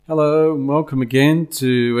Hello and welcome again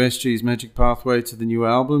to SG's Magic Pathway to the new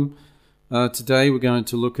album. Today we're going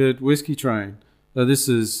to look at Whiskey Train. This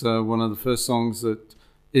is one of the first songs that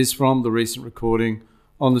is from the recent recording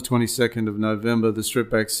on the 22nd of November, the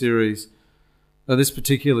Stripped Back series. This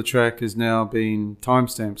particular track has now been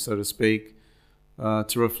timestamped, so to speak,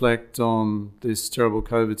 to reflect on this terrible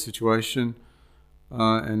COVID situation,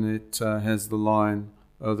 and it has the line,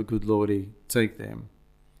 "Oh, the good Lordy, take them."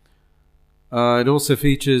 It also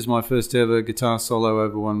features my first ever guitar solo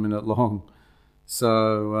over 1 minute long,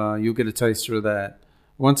 so you'll get a taster of that.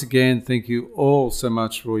 Once again, thank you all so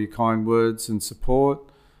much for all your kind words and support.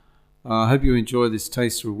 I hope you enjoy this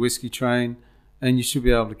taster of Whiskey Train, and you should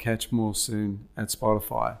be able to catch more soon at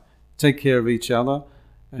Spotify. Take care of each other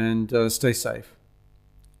and stay safe.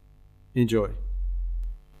 Enjoy.